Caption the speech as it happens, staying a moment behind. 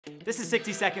This is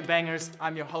 60-second bangers.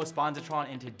 I'm your host, BONZ ATRON,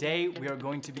 and today we are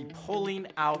going to be pulling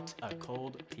out a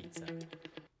cold pizza.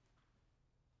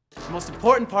 The most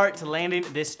important part to landing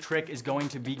this trick is going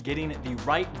to be getting the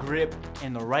right grip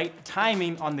and the right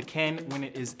timing on the ken when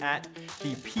it is at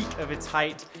the peak of its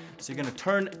height. So you're gonna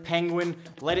turn penguin,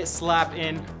 let it slap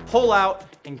in, pull out,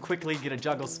 and quickly get a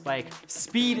juggle spike.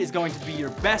 Speed is going to be your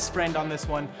best friend on this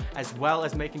one, as well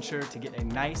as making sure to get a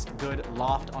nice, good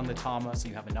loft on the tama so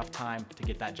you have enough time to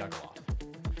get that juggle off.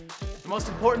 The most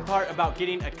important part about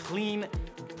getting a clean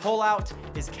pull out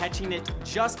is catching it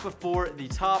just before the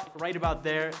top, right about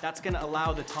there. That's gonna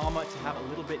allow the tama to have a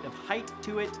little bit of height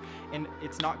to it, and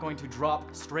it's not going to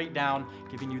drop straight down,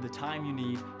 giving you the time you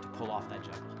need to pull off that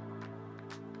juggle.